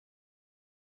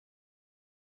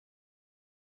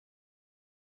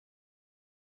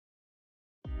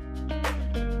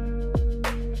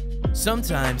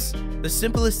Sometimes, the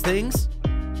simplest things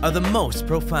are the most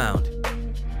profound.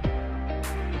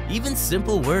 Even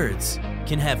simple words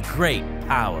can have great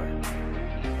power.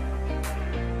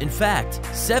 In fact,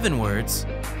 7 words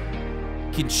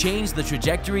can change the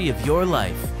trajectory of your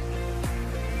life.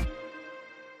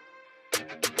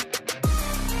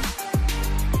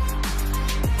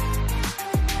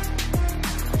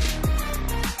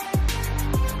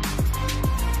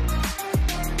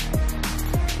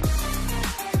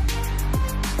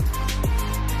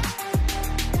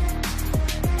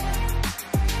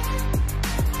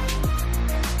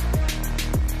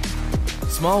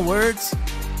 Small words,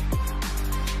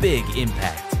 big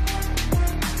impact.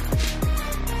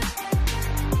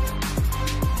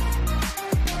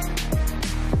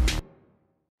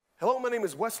 Hello, my name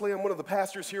is Wesley. I'm one of the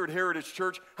pastors here at Heritage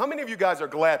Church. How many of you guys are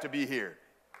glad to be here?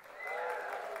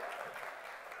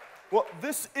 Well,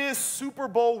 this is Super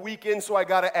Bowl weekend, so I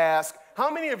got to ask, how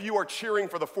many of you are cheering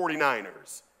for the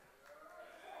 49ers?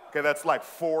 Okay, that's like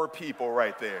 4 people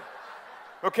right there.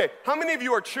 Okay, how many of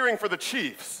you are cheering for the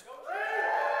Chiefs?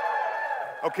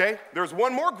 Okay, there's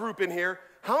one more group in here.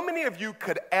 How many of you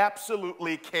could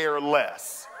absolutely care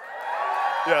less?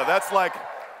 Yeah, that's like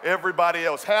everybody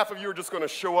else. Half of you are just going to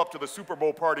show up to the Super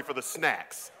Bowl party for the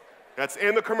snacks. That's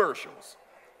in the commercials.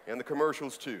 And the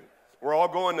commercials too. We're all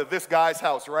going to this guy's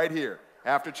house right here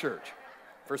after church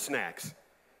for snacks.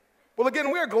 Well,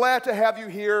 again, we're glad to have you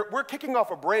here. We're kicking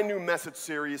off a brand new message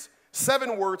series,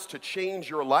 7 words to change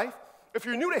your life. If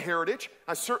you're new to Heritage,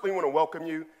 I certainly want to welcome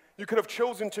you. You could have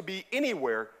chosen to be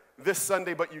anywhere this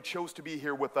Sunday, but you chose to be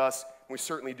here with us. We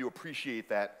certainly do appreciate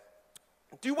that.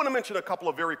 I do want to mention a couple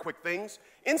of very quick things.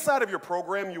 Inside of your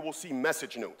program, you will see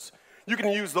message notes. You can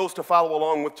use those to follow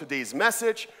along with today's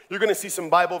message. You're going to see some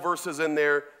Bible verses in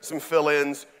there, some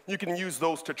fill-ins. You can use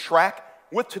those to track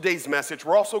with today's message.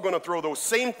 We're also going to throw those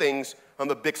same things on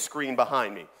the big screen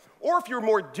behind me. Or if you're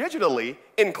more digitally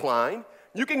inclined,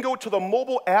 you can go to the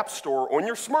mobile app store on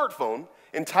your smartphone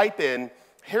and type in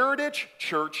Heritage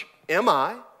Church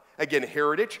MI, again,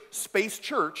 Heritage space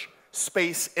Church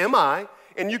space MI,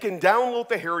 and you can download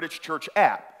the Heritage Church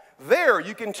app. There,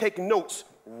 you can take notes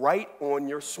right on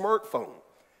your smartphone.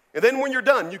 And then when you're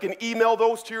done, you can email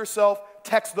those to yourself,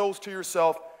 text those to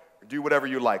yourself, or do whatever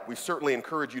you like. We certainly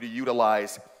encourage you to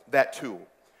utilize that tool.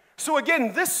 So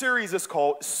again, this series is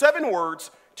called 7 Words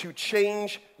to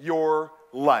Change Your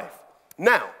Life.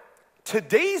 Now,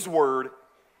 today's word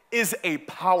is a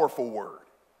powerful word.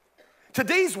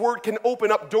 Today's word can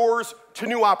open up doors to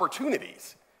new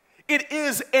opportunities. It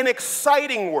is an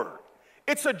exciting word.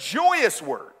 It's a joyous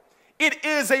word. It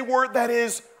is a word that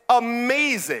is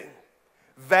amazing.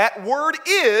 That word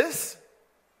is...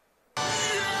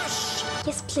 Yes!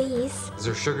 Yes, please. Is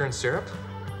there sugar and syrup?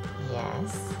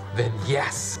 Yes. Then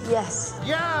yes. Yes.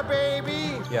 Yeah,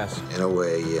 baby! Yes. In a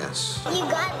way, yes. You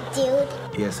got it,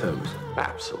 dude. Yes, Holmes.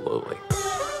 Absolutely.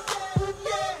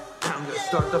 I'm gonna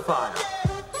start the fire.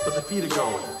 But the feet are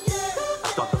going. I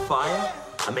start the fire,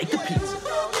 I make the pizza.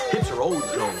 Hips are always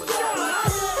going.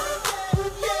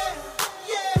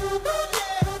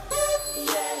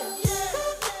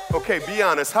 Okay, be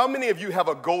honest. How many of you have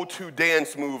a go-to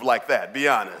dance move like that? Be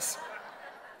honest.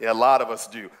 Yeah, a lot of us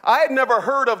do. I had never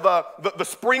heard of the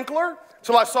sprinkler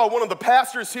until I saw one of the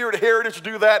pastors here at Heritage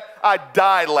do that. I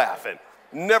died laughing.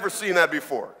 Never seen that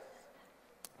before.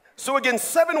 So again,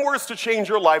 7 words to change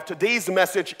your life. Today's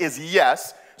message is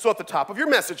yes. So at the top of your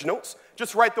message notes,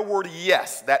 just write the word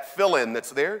yes, that fill-in that's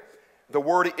there. The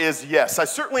word is yes. I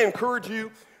certainly encourage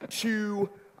you to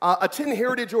attend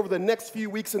Heritage over the next few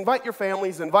weeks. Invite your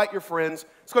families, invite your friends.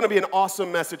 It's going to be an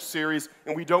awesome message series,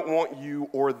 and we don't want you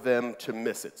or them to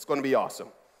miss it. It's going to be awesome.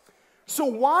 So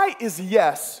why is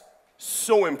yes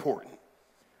so important?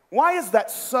 Why is that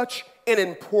such an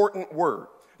important word?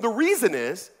 The reason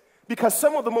is because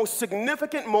some of the most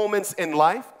significant moments in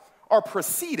life are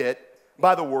preceded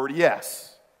by the word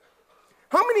yes.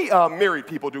 How many married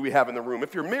people do we have in the room?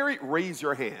 If you're married, raise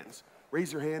your hands.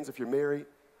 Raise your hands if you're married.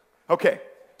 Okay.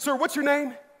 Sir, what's your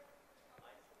name?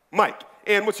 Mike.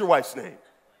 And what's your wife's name?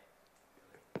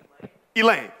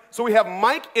 Elaine. So we have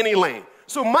Mike and Elaine.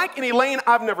 So Mike and Elaine,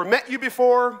 I've never met you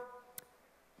before,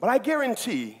 but I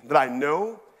guarantee that I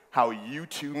know how you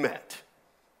two met.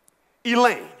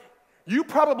 Elaine, you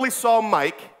probably saw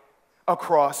Mike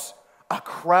across a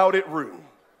crowded room.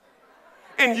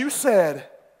 And you said,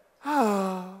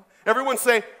 oh. Everyone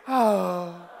say,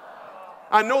 oh.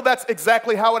 I know that's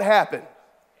exactly how it happened.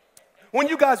 When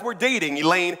you guys were dating,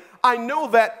 Elaine, I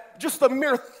know that just the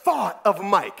mere thought of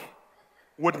Mike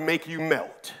would make you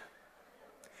melt.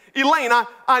 Elaine,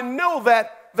 I know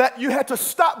that you had to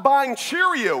stop buying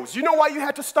Cheerios. You know why you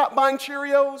had to stop buying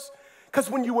Cheerios? Because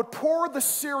when you would pour the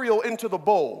cereal into the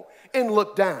bowl and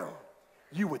look down,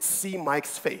 you would see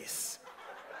Mike's face.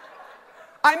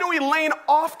 I know, Elaine,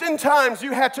 oftentimes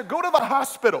you had to go to the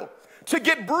hospital to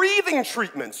get breathing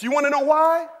treatments. You want to know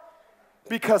why?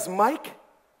 Because Mike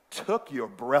took your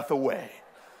breath away.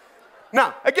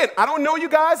 Now, again, I don't know you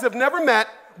guys, have never met,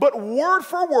 but word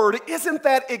for word, isn't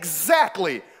that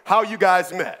exactly how you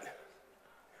guys met?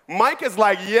 Mike is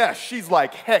like, yes. She's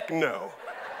like, heck no.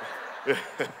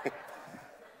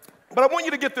 But I want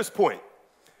you to get this point.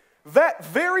 That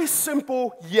very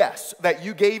simple yes that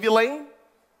you gave Elaine,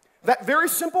 that very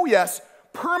simple yes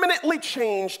permanently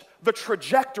changed the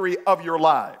trajectory of your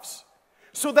lives.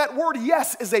 So that word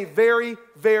yes is a very,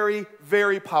 very,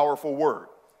 very powerful word.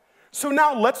 So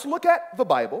now let's look at the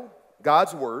Bible,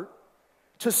 God's word,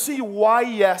 to see why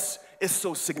yes is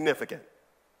so significant.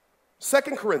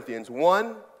 2 Corinthians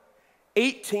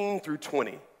 1:18 through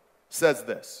 20 says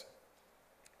this: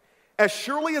 As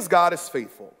surely as God is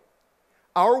faithful,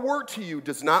 our word to you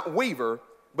does not waver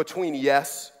between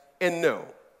yes and no.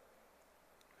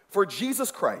 For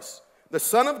Jesus Christ, the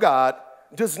Son of God,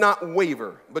 does not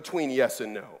waver between yes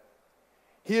and no.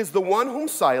 He is the one whom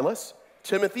Silas,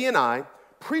 Timothy, and I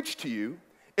preach to you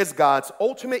as God's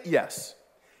ultimate yes.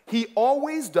 He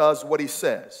always does what he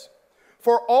says.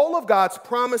 For all of God's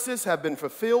promises have been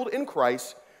fulfilled in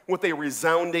Christ with a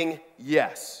resounding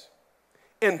yes.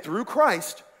 And through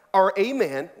Christ, our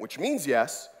amen, which means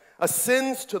yes,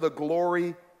 ascends to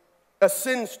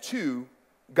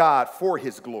God for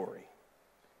his glory.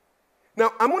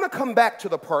 Now, I'm going to come back to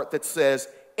the part that says,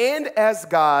 and as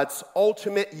God's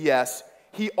ultimate yes,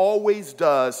 he always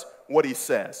does what he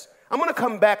says. I'm going to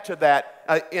come back to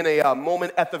that in a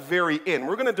moment at the very end.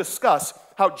 We're going to discuss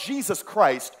how Jesus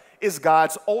Christ is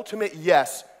God's ultimate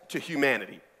yes to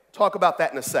humanity. Talk about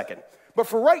that in a second. But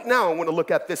for right now, I want to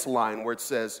look at this line where it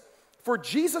says, for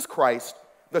Jesus Christ,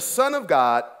 the Son of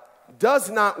God, does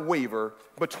not waver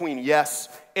between yes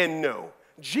and no.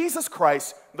 Jesus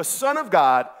Christ, the Son of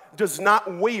God, does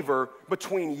not waver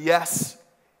between yes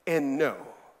and no.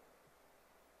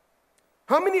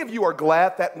 How many of you are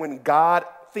glad that when God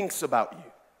thinks about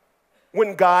you,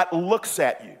 when God looks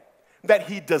at you, that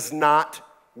he does not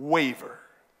waver?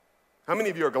 How many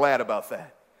of you are glad about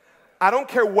that? I don't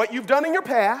care what you've done in your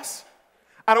past.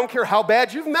 I don't care how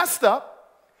bad you've messed up.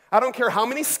 I don't care how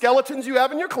many skeletons you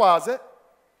have in your closet.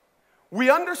 We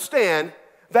understand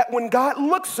that when God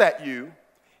looks at you,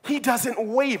 he doesn't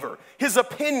waver. His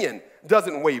opinion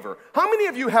doesn't waver. How many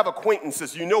of you have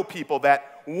acquaintances, you know people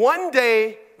that one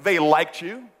day they liked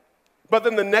you, but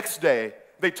then the next day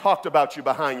they talked about you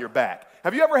behind your back?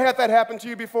 Have you ever had that happen to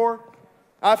you before?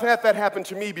 I've had that happen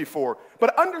to me before.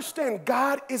 But understand,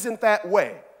 God isn't that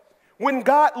way. When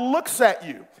God looks at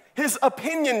you, his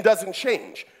opinion doesn't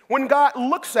change. When God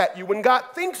looks at you, when God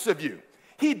thinks of you,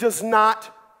 he does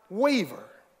not waver.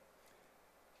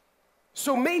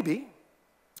 So maybe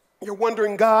you're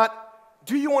wondering, God,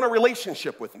 do you want a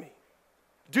relationship with me?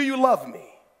 Do you love me?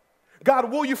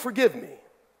 God, will you forgive me?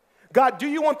 God, do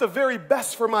you want the very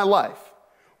best for my life?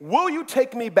 Will you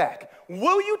take me back?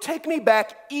 Will you take me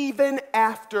back even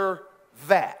after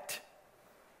that?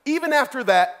 Even after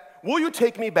that, will you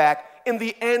take me back? And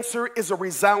the answer is a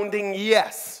resounding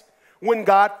yes. When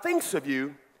God thinks of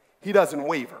you, he doesn't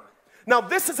waver. Now,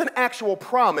 this is an actual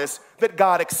promise that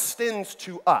God extends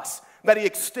to us, that he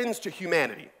extends to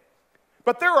humanity.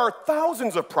 But there are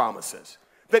thousands of promises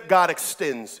that God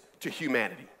extends to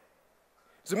humanity.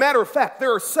 As a matter of fact,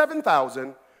 there are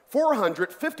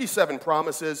 7,457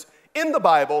 promises in the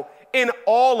Bible, and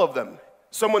all of them,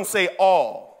 someone say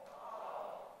all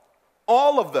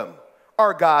of them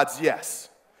are God's yes.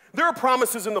 There are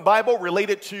promises in the Bible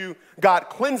related to God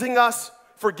cleansing us,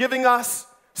 forgiving us,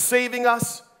 saving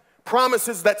us,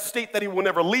 promises that state that he will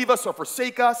never leave us or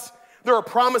forsake us. There are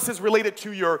promises related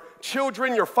to your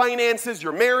children, your finances,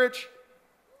 your marriage.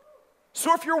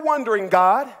 So if you're wondering,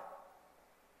 God,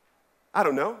 I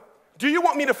don't know, do you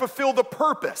want me to fulfill the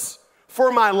purpose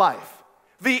for my life?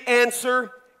 The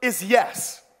answer is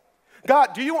yes.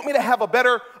 God, do you want me to have a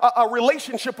better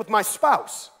relationship with my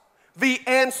spouse? The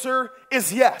answer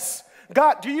is yes.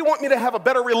 God, do you want me to have a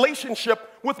better relationship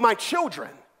with my children?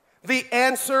 The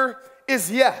answer is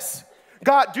yes.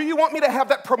 God, do you want me to have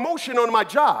that promotion on my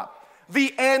job?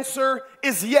 The answer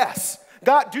is yes.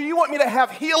 God, do you want me to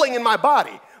have healing in my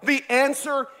body? The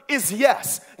answer is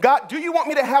yes. God, do you want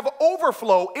me to have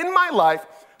overflow in my life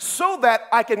so that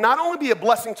I can not only be a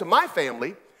blessing to my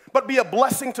family, but be a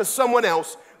blessing to someone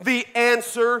else? The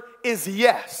answer is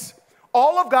yes.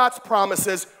 All of God's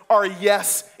promises are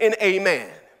yes and amen.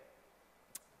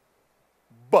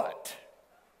 But,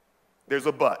 there's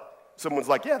a but. Someone's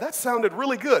like, yeah, that sounded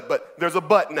really good, but there's a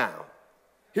but now.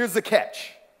 Here's the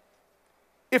catch.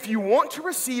 If you want to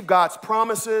receive God's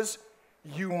promises,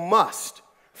 you must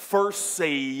first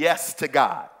say yes to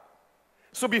God.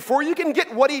 So before you can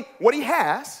get what he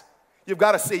has, you've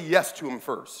got to say yes to him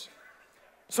first.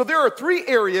 So there are 3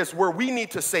 areas where we need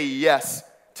to say yes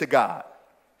to God.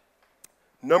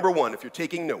 Number 1, if you're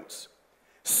taking notes,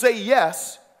 say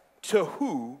yes to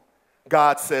who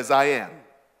God says I am.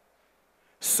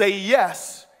 Say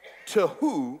yes to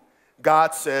who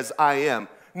God says I am.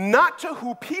 Not to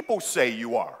who people say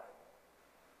you are.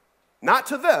 Not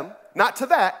to them, not to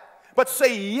that, but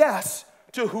say yes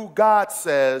to who God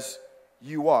says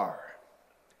you are.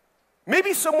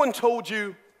 Maybe someone told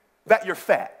you that you're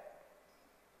fat.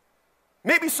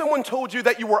 Maybe someone told you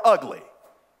that you were ugly.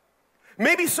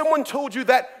 Maybe someone told you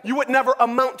that you would never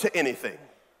amount to anything.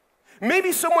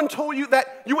 Maybe someone told you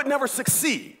that you would never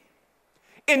succeed.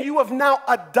 And you have now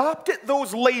adopted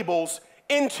those labels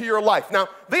into your life. Now,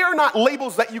 they are not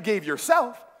labels that you gave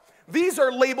yourself. These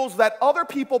are labels that other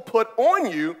people put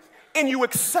on you, and you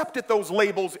accepted those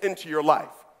labels into your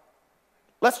life.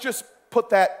 Let's just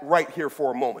put that right here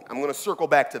for a moment. I'm going to circle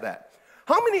back to that.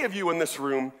 How many of you in this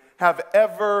room have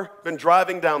ever been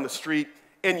driving down the street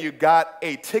and you got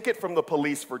a ticket from the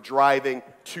police for driving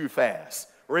too fast?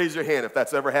 Raise your hand if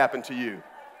that's ever happened to you.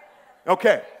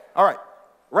 Okay, all right,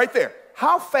 right there.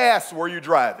 How fast were you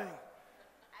driving?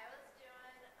 I was doing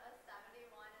a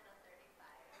 71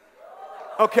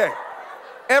 and a 35. Okay,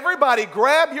 everybody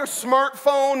grab your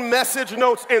smartphone message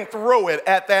notes and throw it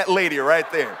at that lady right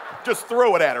there. Just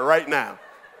throw it at her right now.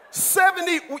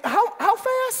 70, how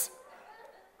fast?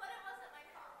 But it wasn't my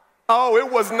car. Oh,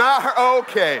 it was not her,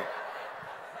 okay.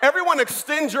 Everyone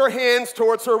extend your hands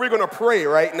towards her. We're gonna pray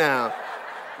right now.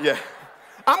 Yeah,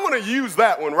 I'm gonna use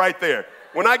that one right there.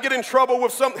 When I get in trouble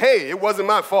with something, hey, it wasn't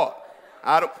my fault.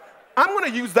 I'm gonna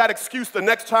use that excuse the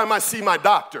next time I see my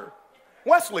doctor.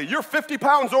 Wesley, you're 50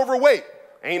 pounds overweight.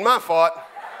 Ain't my fault.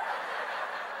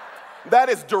 That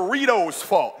is Doritos'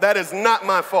 fault. That is not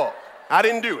my fault. I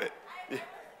didn't do it.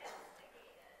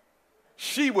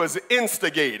 She was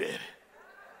instigated.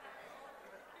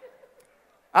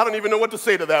 I don't even know what to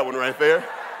say to that one right there.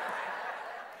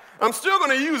 I'm still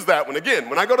gonna use that one. Again,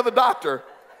 when I go to the doctor,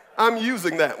 I'm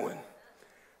using that one.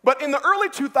 But in the early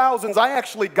 2000s, I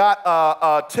actually got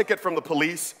a ticket from the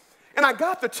police, and I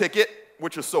got the ticket,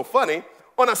 which is so funny,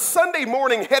 on a Sunday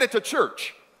morning headed to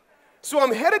church. So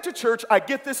I'm headed to church, I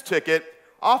get this ticket,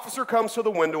 officer comes to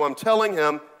the window, I'm telling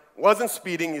him, wasn't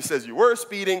speeding, he says, you were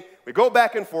speeding, we go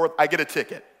back and forth, I get a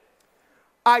ticket.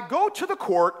 I go to the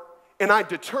court, and I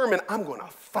determine I'm gonna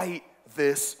fight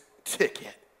this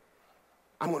ticket.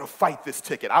 I'm gonna fight this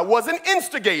ticket. I wasn't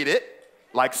instigated,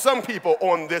 like some people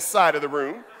on this side of the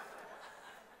room,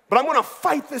 but I'm gonna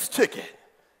fight this ticket.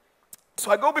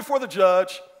 So I go before the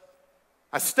judge,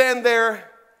 I stand there,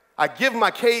 I give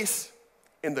my case,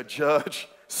 and the judge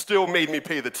still made me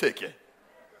pay the ticket.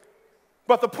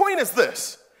 But the point is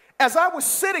this, as I was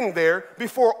sitting there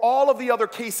before all of the other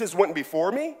cases went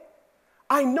before me,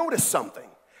 I noticed something.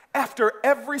 After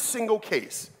every single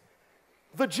case,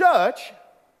 the judge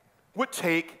would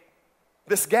take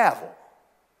this gavel,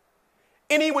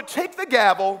 and he would take the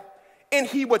gavel and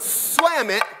he would slam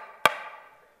it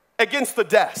against the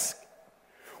desk.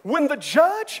 When the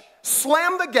judge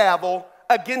slammed the gavel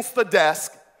against the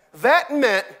desk, that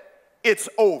meant it's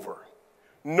over.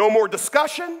 No more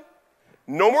discussion,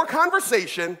 no more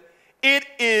conversation. It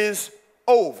is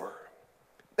over.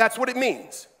 That's what it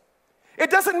means. It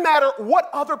doesn't matter what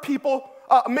other people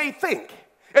may think.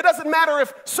 It doesn't matter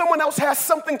if someone else has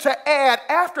something to add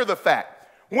after the fact.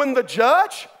 When the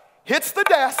judge hits the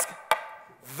desk,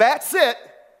 that's it.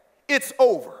 It's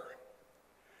over.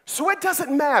 So it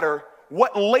doesn't matter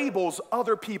what labels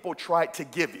other people try to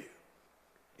give you.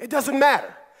 It doesn't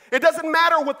matter. It doesn't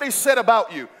matter what they said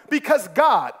about you, because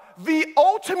God, the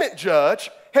ultimate judge,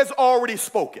 has already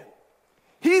spoken.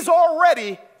 He's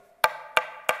already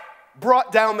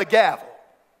brought down the gavel.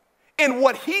 And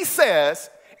what he says,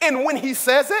 and when he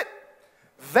says it,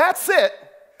 that's it,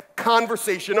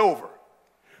 conversation over.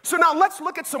 So now let's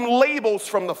look at some labels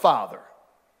from the Father.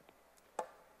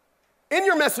 In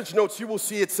your message notes, you will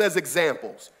see it says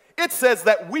examples. It says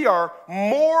that we are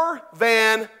more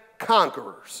than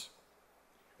conquerors.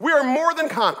 We are more than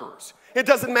conquerors. It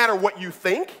doesn't matter what you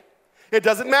think. It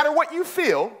doesn't matter what you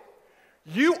feel.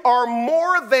 You are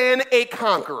more than a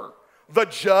conqueror. The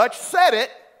judge said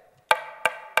it.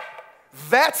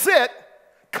 That's it.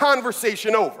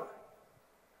 Conversation over.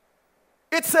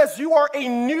 It says you are a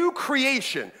new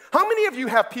creation. How many of you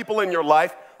have people in your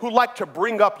life who like to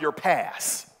bring up your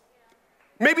past?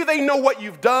 Maybe they know what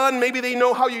you've done. Maybe they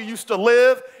know how you used to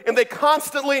live. And they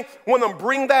constantly want to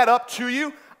bring that up to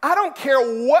you. I don't care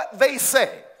what they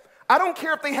say. I don't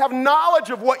care if they have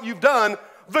knowledge of what you've done.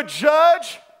 The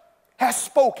judge has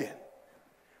spoken.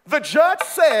 The judge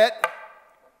said,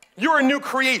 you're a new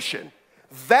creation.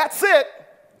 That's it.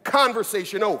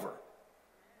 Conversation over.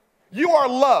 You are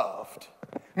loved.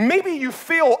 Maybe you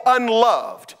feel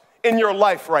unloved in your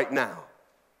life right now.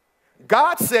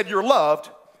 God said you're loved.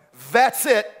 That's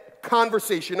it.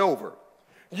 Conversation over.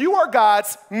 You are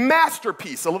God's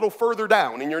masterpiece. A little further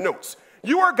down in your notes.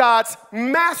 You are God's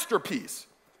masterpiece.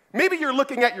 Maybe you're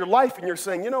looking at your life and you're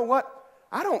saying, you know what?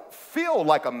 I don't feel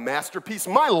like a masterpiece.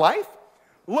 My life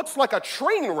looks like a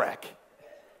train wreck.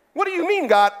 What do you mean,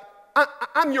 God?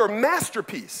 I'm your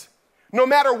masterpiece. No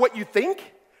matter what you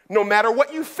think, no matter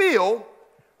what you feel,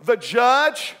 the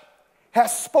judge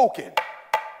has spoken.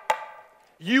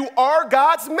 You are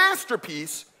God's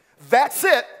masterpiece. That's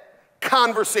it.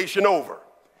 Conversation over.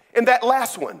 And that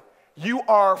last one, you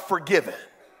are forgiven.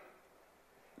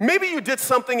 Maybe you did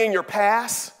something in your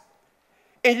past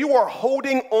and you are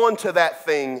holding on to that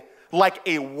thing like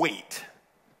a weight.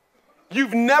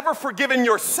 You've never forgiven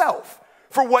yourself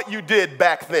for what you did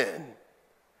back then.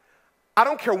 I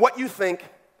don't care what you think.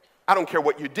 I don't care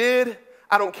what you did.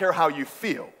 I don't care how you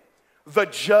feel. The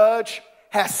judge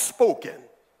has spoken.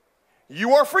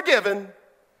 You are forgiven.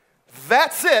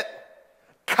 That's it.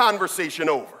 Conversation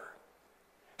over.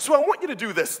 So I want you to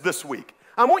do this week.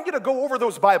 I want you to go over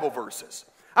those Bible verses.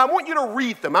 I want you to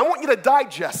read them. I want you to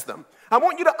digest them. I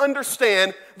want you to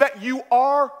understand that you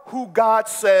are who God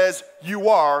says you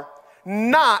are,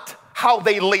 not how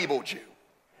they labeled you.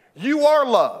 You are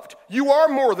loved. You are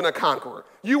more than a conqueror.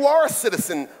 You are a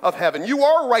citizen of heaven. You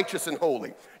are righteous and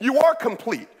holy. You are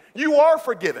complete. You are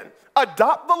forgiven.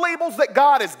 Adopt the labels that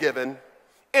God has given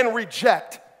and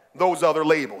reject those other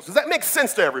labels. Does that make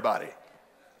sense to everybody?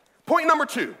 Point number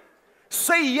 2,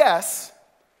 say yes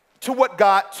to what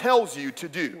God tells you to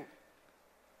do.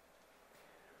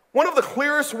 One of the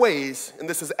clearest ways, and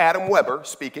this is Adam Weber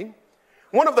speaking,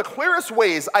 one of the clearest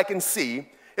ways I can see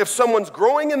if someone's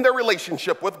growing in their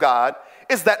relationship with God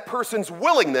is that person's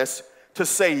willingness to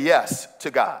say yes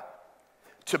to God,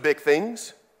 to big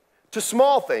things, to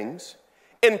small things,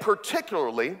 and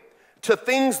particularly to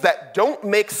things that don't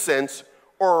make sense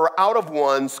or are out of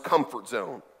one's comfort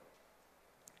zone.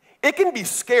 It can be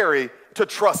scary to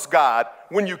trust God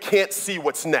when you can't see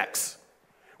what's next,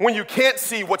 when you can't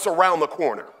see what's around the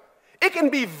corner. It can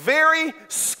be very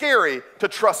scary to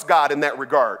trust God in that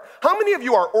regard. How many of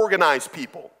you are organized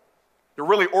people? You're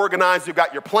really organized. You've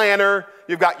got your planner,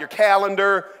 you've got your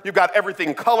calendar, you've got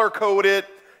everything color-coded.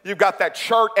 You've got that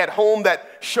chart at home that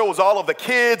shows all of the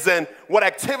kids and what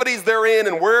activities they're in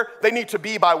and where they need to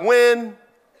be by when.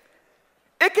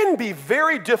 It can be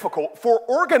very difficult for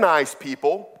organized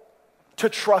people to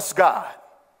trust God.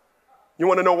 You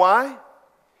want to know why?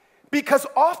 Because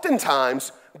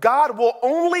oftentimes, God will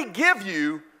only give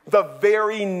you the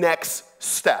very next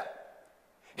step.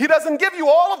 He doesn't give you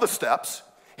all of the steps.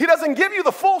 He doesn't give you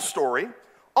the full story.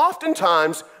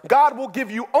 Oftentimes, God will give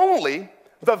you only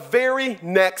the very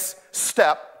next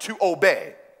step to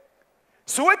obey.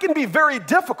 So it can be very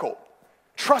difficult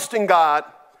trusting God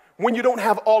when you don't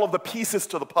have all of the pieces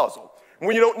to the puzzle,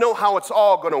 when you don't know how it's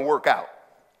all going to work out.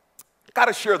 Got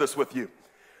to share this with you.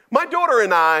 My daughter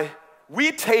and I,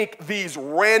 we take these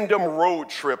random road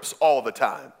trips all the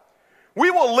time.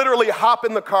 We will literally hop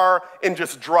in the car and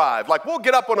just drive. Like we'll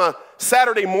get up on a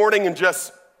Saturday morning and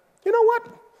just, you know what?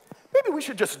 Maybe we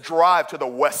should just drive to the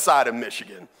west side of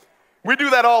Michigan. We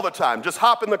do that all the time, just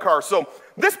hop in the car. So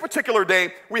this particular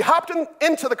day, we hopped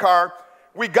into the car,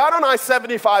 we got on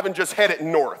I-75 and just headed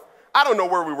north. I don't know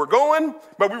where we were going,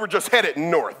 but we were just headed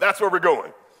north. That's where we're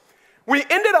going. We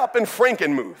ended up in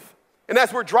Frankenmuth. And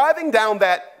as we're driving down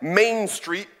that main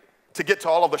street to get to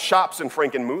all of the shops in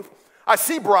Frankenmuth, I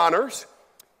see Bronner's,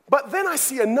 but then I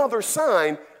see another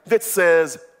sign that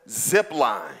says zip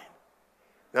line.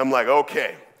 And I'm like,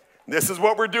 okay, this is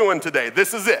what we're doing today.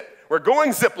 This is it. We're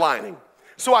going zip lining.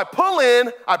 So I pull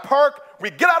in, I park, we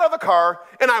get out of the car,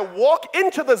 and I walk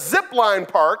into the zip line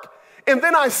park, and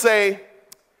then I say,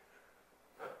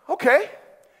 okay,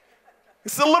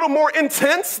 it's a little more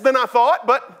intense than I thought,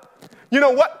 but you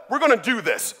know what? We're going to do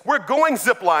this. We're going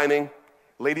zip lining.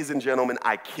 Ladies and gentlemen,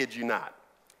 I kid you not.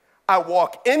 I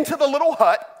walk into the little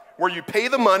hut where you pay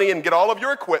the money and get all of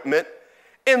your equipment,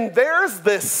 and there's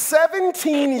this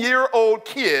 17-year-old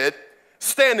kid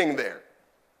standing there.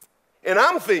 And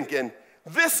I'm thinking,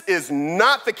 this is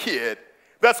not the kid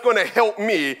that's going to help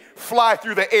me fly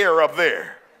through the air up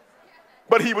there.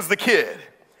 But he was the kid.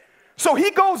 So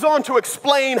he goes on to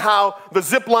explain how the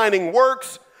zip lining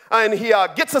works, and he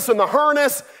gets us in the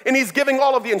harness, and he's giving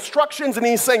all of the instructions, and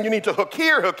he's saying you need to hook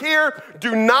here,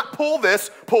 do not pull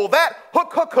this, pull that,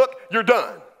 hook, hook, hook, you're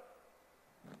done. I'm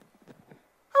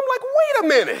like, wait a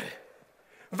minute.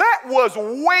 That was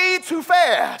way too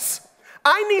fast.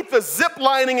 I need the zip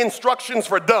lining instructions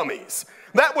for dummies.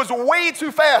 That was way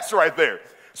too fast right there.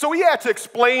 So he had to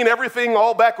explain everything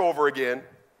all back over again.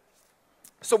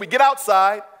 So we get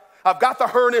outside. I've got the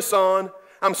harness on.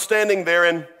 I'm standing there,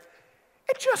 and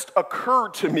it just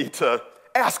occurred to me to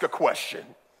ask a question.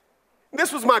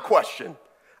 This was my question.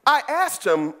 I asked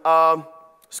him,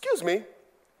 excuse me,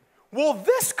 will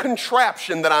this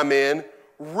contraption that I'm in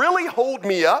really hold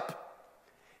me up?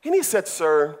 And he said,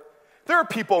 sir, there are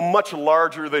people much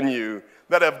larger than you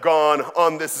that have gone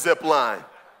on this zip line.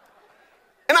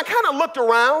 And I kind of looked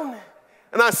around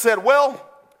and I said, well,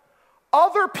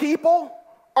 other people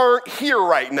aren't here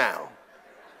right now.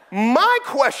 My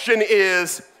question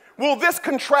is, will this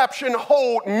contraption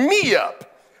hold me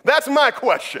up? That's my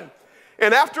question.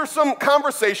 And after some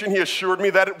conversation, he assured me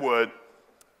that it would.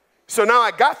 So now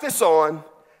I got this on,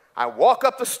 I walk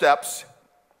up the steps,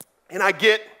 and I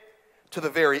get to the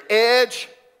very edge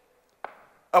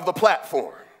of the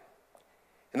platform.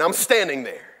 And I'm standing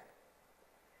there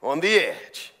on the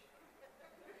edge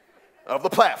of the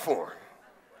platform.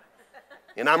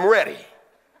 And I'm ready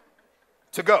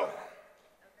to go.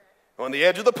 On the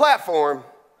edge of the platform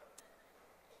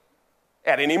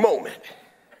at any moment.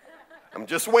 I'm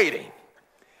just waiting.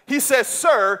 He says,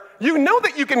 sir, you know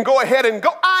that you can go ahead and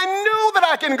go. I know that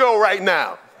I can go right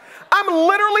now. I'm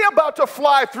literally about to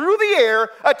fly through the air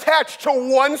attached to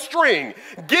one string.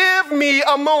 Give me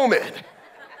a moment.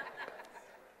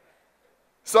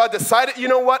 So I decided, you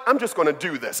know what? I'm just going to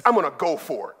do this. I'm going to go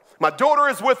for it. My daughter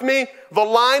is with me. The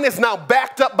line is now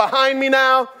backed up behind me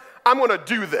now. I'm going to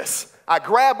do this. I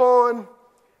grab on,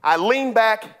 I lean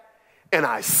back, and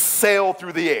I sail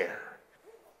through the air.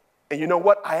 And you know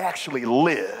what? I actually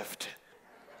lived.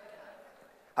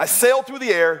 I sailed through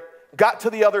the air, got to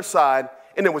the other side,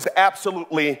 and it was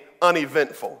absolutely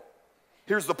uneventful.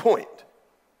 Here's the point.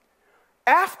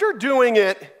 After doing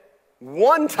it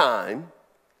one time,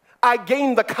 I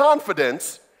gained the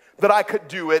confidence that I could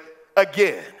do it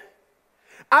again.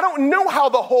 I don't know how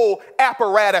the whole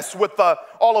apparatus with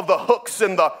all of the hooks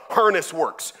and the harness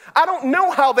works. I don't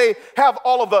know how they have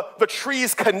all of the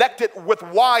trees connected with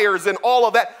wires and all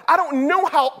of that. I don't know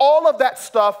how all of that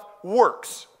stuff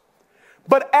works.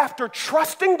 But after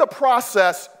trusting the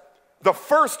process the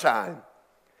first time,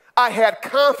 I had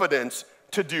confidence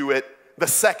to do it the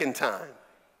second time.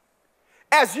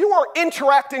 As you are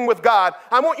interacting with God,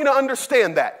 I want you to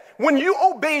understand that when you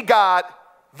obey God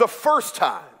the first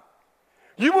time,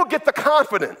 you will get the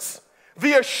confidence,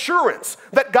 the assurance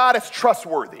that God is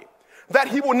trustworthy, that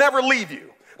he will never leave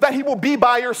you, that he will be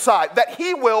by your side, that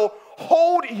he will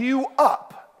hold you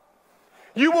up.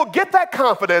 You will get that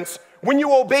confidence when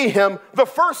you obey him the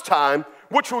first time,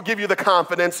 which will give you the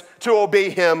confidence to obey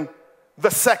him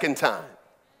the second time.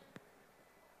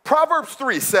 Proverbs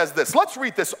 3 says this. Let's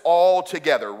read this all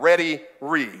together. Ready,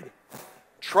 read.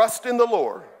 Trust in the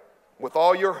Lord with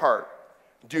all your heart.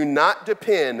 Do not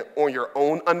depend on your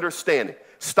own understanding.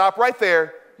 Stop right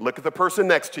there, look at the person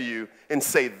next to you, and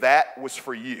say, that was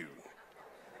for you.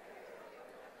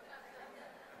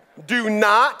 Do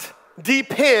not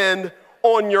depend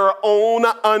on your own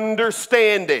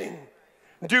understanding.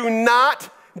 Do not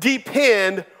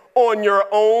depend on your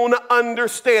own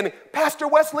understanding. Pastor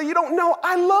Wesley, you don't know,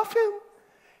 I love him.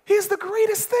 He's the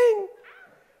greatest thing.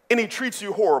 And he treats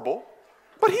you horrible,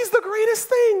 but he's the greatest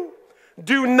thing.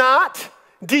 Do not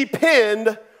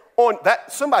depend on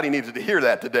that. Somebody needed to hear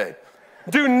that today.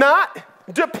 Do not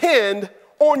depend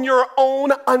on your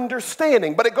own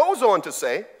understanding. But it goes on to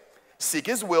say, seek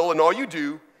his will in all you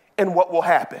do, and what will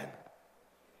happen?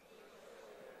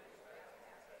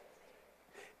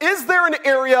 Is there an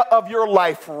area of your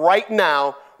life right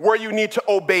now where you need to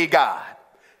obey God?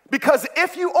 Because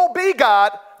if you obey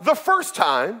God the first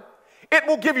time, it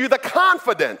will give you the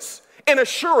confidence and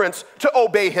assurance to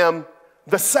obey him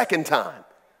the second time.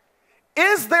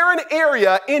 Is there an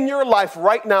area in your life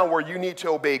right now where you need to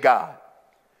obey God?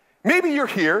 Maybe you're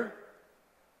here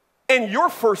and your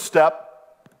first step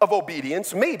of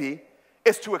obedience maybe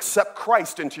is to accept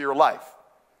Christ into your life.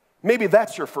 Maybe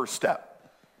that's your first step.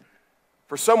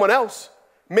 For someone else,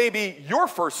 maybe your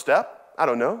first step, I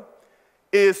don't know,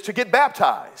 is to get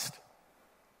baptized.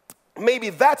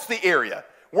 Maybe that's the area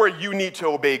where you need to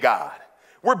obey God.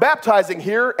 We're baptizing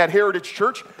here at Heritage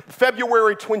Church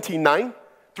February 29th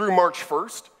through March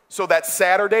 1st. So that's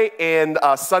Saturday and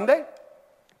Sunday.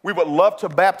 We would love to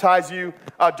baptize you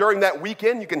during that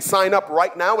weekend. You can sign up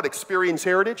right now at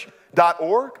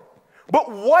experienceheritage.org.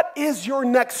 But what is your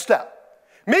next step?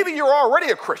 Maybe you're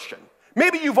already a Christian.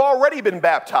 Maybe you've already been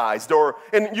baptized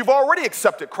and you've already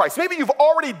accepted Christ. Maybe you've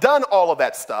already done all of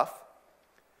that stuff.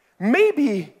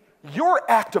 Maybe your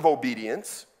act of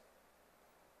obedience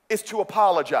is to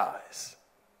apologize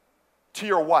to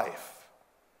your wife.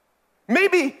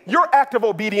 Maybe your act of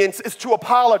obedience is to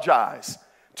apologize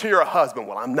to your husband.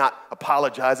 Well, I'm not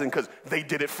apologizing because they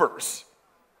did it first.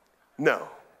 No.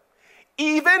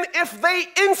 Even if they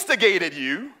instigated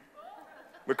you,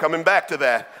 we're coming back to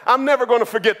that. I'm never going to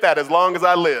forget that as long as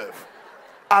I live.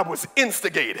 I was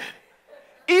instigated.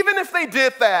 Even if they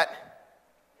did that,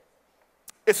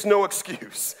 it's no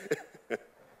excuse.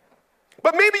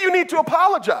 But maybe you need to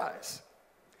apologize.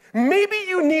 Maybe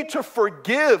you need to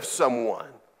forgive someone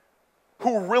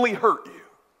who really hurt you,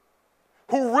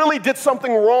 who really did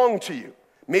something wrong to you.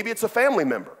 Maybe it's a family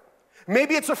member.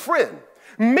 Maybe it's a friend.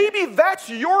 Maybe that's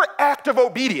your act of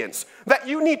obedience, that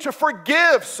you need to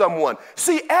forgive someone.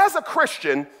 See, as a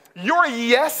Christian, your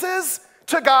yeses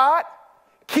to God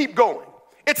keep going.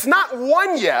 It's not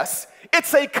one yes,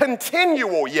 it's a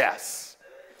continual yes.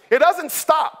 It doesn't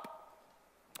stop.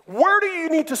 Where do you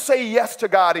need to say yes to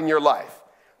God in your life?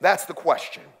 That's the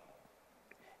question.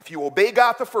 If you obey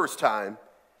God the first time,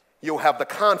 you'll have the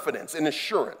confidence and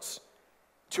assurance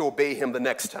to obey him the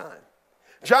next time.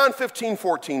 John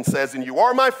 15:14 says, and you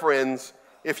are my friends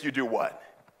if you do what?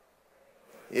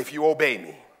 If you obey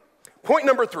me. Point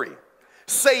number 3,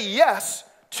 say yes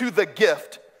to the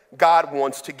gift God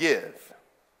wants to give.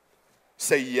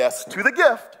 Say yes to the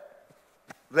gift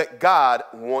that God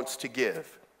wants to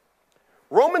give.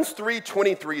 Romans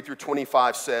 3:23 through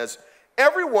 25 says,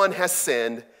 everyone has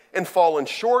sinned and fallen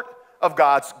short of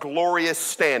God's glorious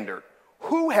standard.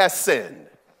 Who has sinned?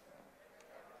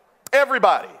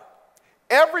 Everybody.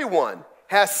 Everyone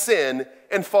has sinned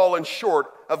and fallen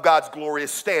short of God's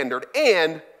glorious standard,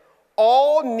 and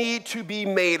all need to be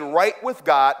made right with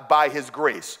God by his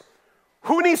grace.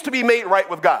 Who needs to be made right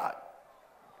with God?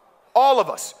 All of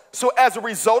us. So as a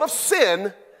result of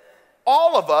sin,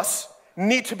 all of us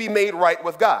need to be made right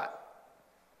with God.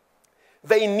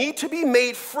 They need to be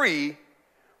made free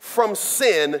from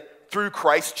sin through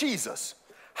Christ Jesus.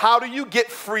 How do you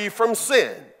get free from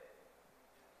sin?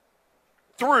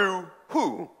 Through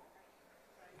who?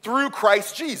 Through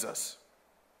Christ Jesus.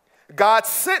 God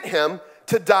sent him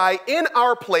to die in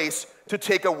our place to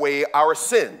take away our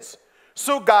sins.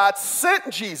 So God sent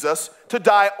Jesus to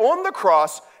die on the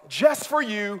cross just for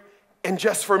you and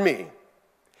just for me.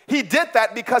 He did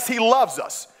that because he loves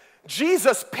us.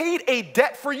 Jesus paid a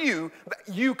debt for you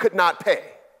that you could not pay.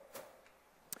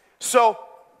 So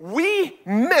we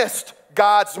missed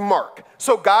God's mark.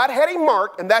 So God had a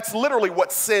mark, and that's literally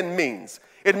what sin means.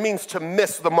 It means to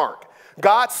miss the mark.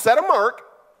 God set a mark.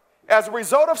 As a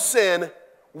result of sin,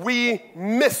 we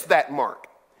missed that mark.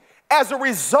 As a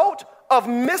result of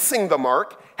missing the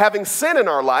mark, having sin in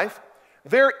our life,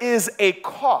 there is a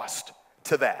cost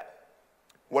to that.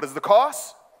 What is the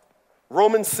cost?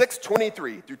 Romans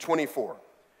 6:23 through 24.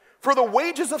 For the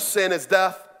wages of sin is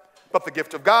death, but the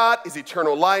gift of God is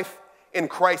eternal life in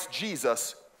Christ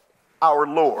Jesus our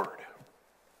Lord.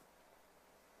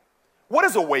 What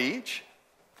is a wage?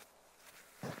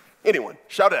 Anyone,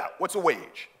 shout it out. What's a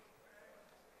wage?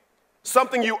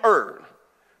 Something you earn.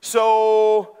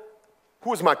 So,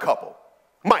 who is my couple?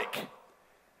 Mike.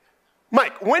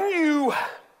 Mike, when you,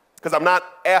 because I'm not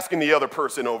asking the other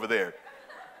person over there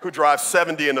who drives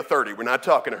 70 into 30. We're not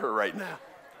talking to her right now.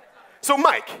 So,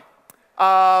 Mike,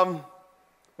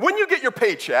 when you get your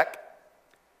paycheck,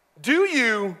 do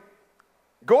you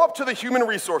go up to the human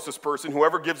resources person,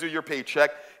 whoever gives you your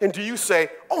paycheck, and do you say,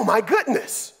 oh my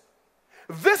goodness,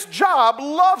 this job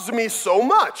loves me so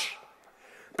much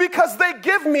because they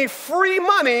give me free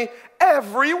money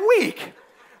every week.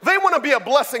 They want to be a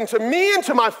blessing to me and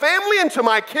to my family and to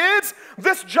my kids.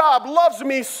 This job loves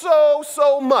me so,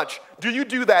 so much. Do you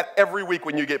do that every week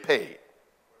when you get paid?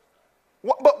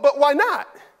 But why not?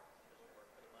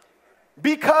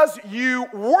 Because you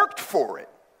worked for it.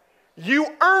 You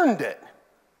earned it.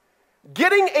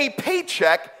 Getting a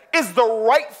paycheck is the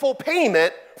rightful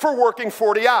payment for working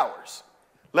 40 hours.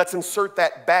 Let's insert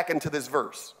that back into this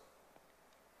verse.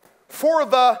 For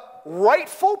the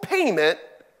rightful payment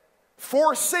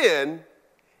for sin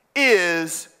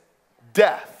is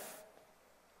death.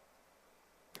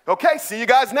 Okay, see you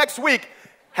guys next week.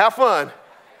 Have fun.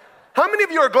 How many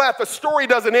of you are glad the story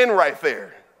doesn't end right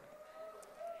there?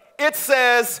 It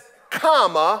says,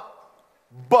 comma,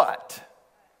 but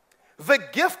the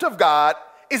gift of God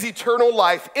is eternal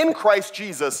life in Christ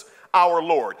Jesus our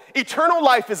Lord. Eternal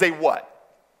life is a what?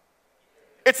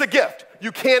 It's a gift.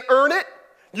 You can't earn it.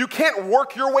 You can't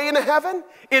work your way into heaven.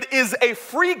 It is a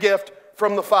free gift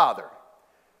from the Father.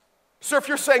 So if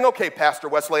you're saying, okay, Pastor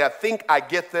Wesley, I think I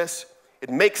get this. It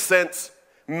makes sense.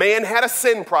 Man had a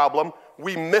sin problem.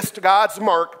 We missed God's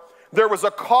mark. There was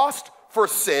a cost for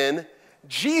sin.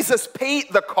 Jesus paid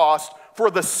the cost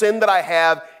for the sin that I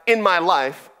have in my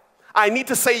life. I need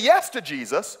to say yes to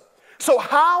Jesus. So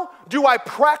how do I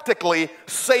practically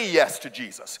say yes to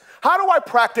Jesus? How do I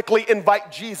practically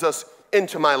invite Jesus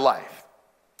into my life?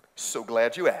 So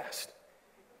glad you asked.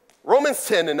 Romans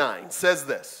 10:9 says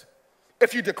this: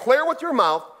 if you declare with your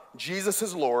mouth Jesus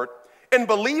is Lord and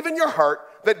believe in your heart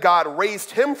that God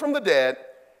raised him from the dead,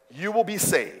 you will be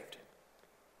saved.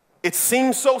 It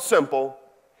seems so simple,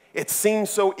 it seems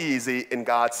so easy, and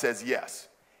God says yes,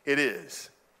 it is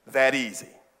that easy.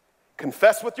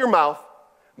 Confess with your mouth,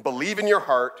 believe in your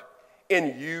heart,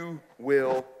 and you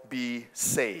will be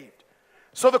saved.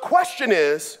 So the question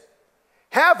is,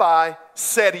 have I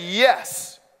said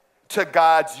yes to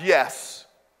God's yes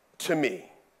to me?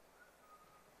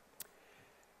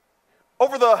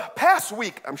 Over the past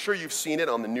week, I'm sure you've seen it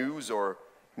on the news or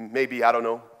maybe, I don't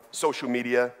know, social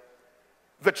media,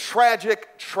 the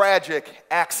tragic, tragic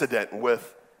accident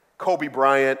with Kobe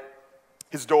Bryant,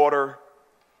 his daughter,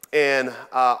 and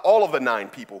all of the 9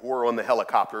 people who were on the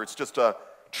helicopter. It's just a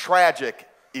tragic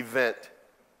event.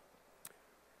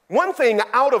 One thing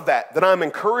out of that I'm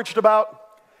encouraged about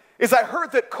is I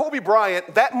heard that Kobe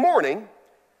Bryant that morning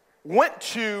went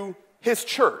to his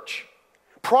church.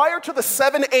 Prior to the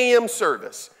 7 a.m.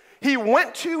 service, he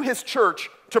went to his church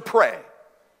to pray.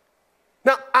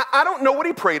 Now, I don't know what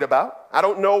he prayed about. I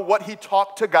don't know what he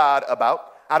talked to God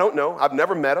about. I don't know. I've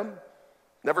never met him,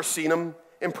 never seen him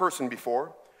in person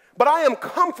before. But I am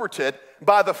comforted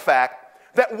by the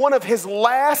fact that one of his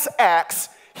last acts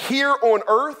here on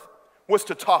earth was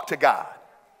to talk to God.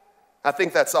 I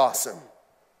think that's awesome.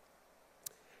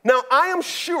 Now, I am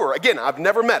sure, again, I've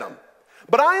never met him,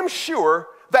 but I am sure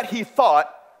that he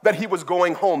thought that he was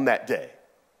going home that day.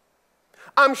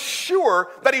 I'm sure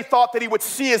that he thought that he would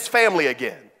see his family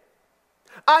again.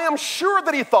 I am sure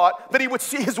that he thought that he would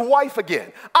see his wife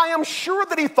again. I am sure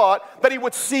that he thought that he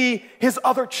would see his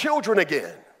other children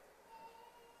again.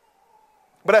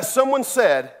 But as someone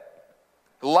said,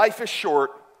 life is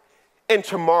short and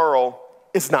tomorrow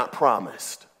is not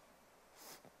promised.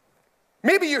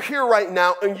 Maybe you're here right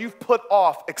now and you've put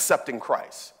off accepting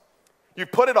Christ.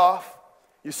 You've put it off.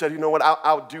 You said, you know what,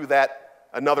 I'll do that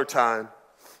another time.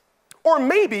 Or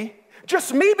maybe,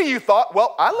 just maybe you thought,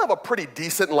 well, I live a pretty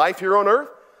decent life here on earth.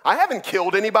 I haven't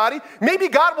killed anybody. Maybe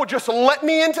God will just let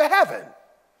me into heaven.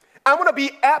 I want to be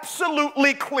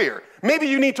absolutely clear. Maybe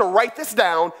you need to write this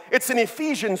down. It's in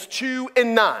Ephesians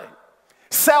 2:9.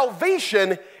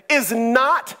 Salvation is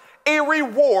not a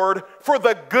reward for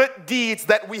the good deeds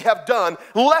that we have done,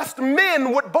 lest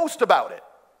men would boast about it.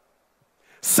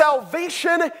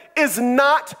 Salvation is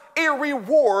not a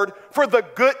reward for the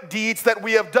good deeds that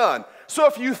we have done. So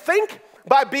if you think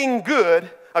by being good,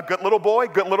 a good little boy,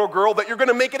 good little girl, that you're going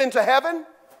to make it into heaven,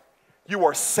 you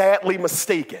are sadly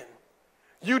mistaken.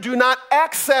 You do not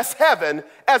access heaven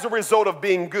as a result of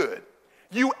being good.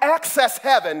 You access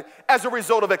heaven as a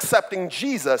result of accepting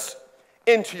Jesus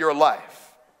into your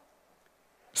life.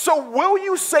 So will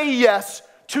you say yes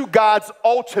to God's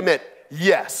ultimate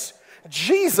yes?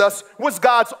 Jesus was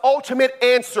God's ultimate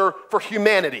answer for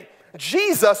humanity.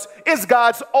 Jesus is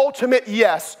God's ultimate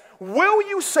yes. Will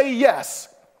you say yes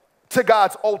to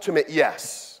God's ultimate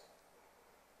yes?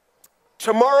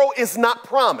 Tomorrow is not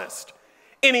promised.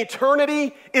 And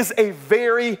eternity is a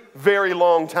very, very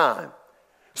long time.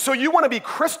 So you want to be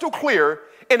crystal clear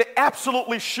and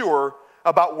absolutely sure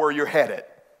about where you're headed.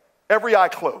 Every eye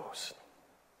closed.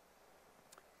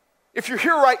 If you're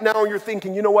here right now and you're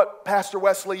thinking, you know what, Pastor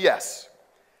Wesley, yes,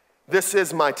 this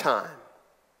is my time.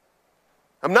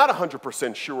 I'm not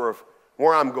 100% sure of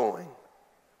where I'm going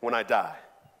when I die.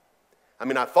 I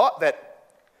mean, I thought that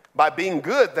by being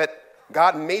good that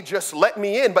God may just let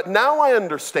me in, but now I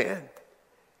understand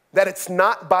that it's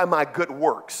not by my good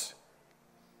works,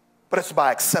 but it's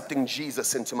by accepting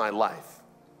Jesus into my life.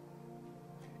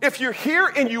 If you're here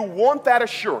and you want that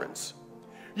assurance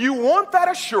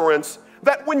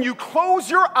that when you close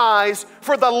your eyes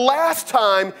for the last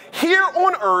time here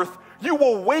on earth, you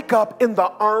will wake up in the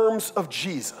arms of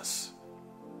Jesus.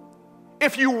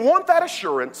 If you want that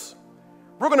assurance,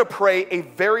 we're going to pray a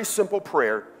very simple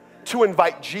prayer to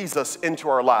invite Jesus into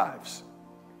our lives.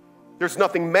 There's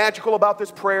nothing magical about this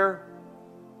prayer.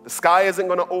 The sky isn't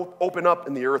going to open up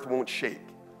and the earth won't shake.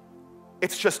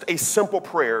 It's just a simple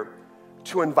prayer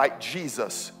to invite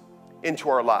Jesus into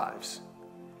our lives.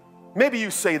 Maybe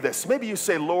you say this. Maybe you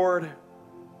say, Lord,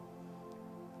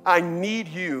 I need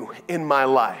you in my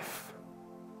life.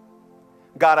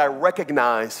 God, I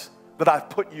recognize that I've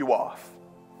put you off.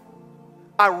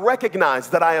 I recognize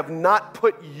that I have not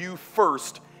put you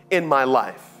first in my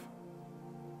life.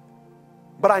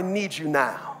 But I need you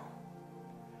now.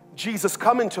 Jesus,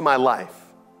 come into my life.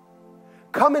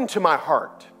 Come into my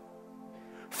heart.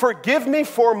 Forgive me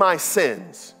for my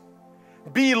sins.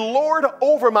 Be Lord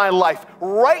over my life.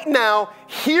 Right now,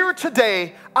 here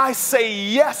today, I say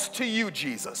yes to you,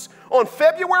 Jesus. On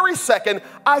February 2nd,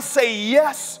 I say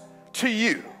yes to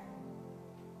you.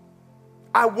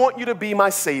 I want you to be my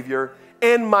Savior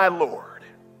and my Lord.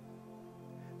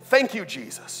 Thank you,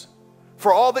 Jesus,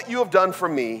 for all that you have done for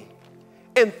me.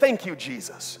 And thank you,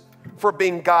 Jesus, for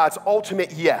being God's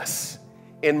ultimate yes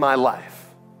in my life.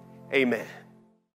 Amen.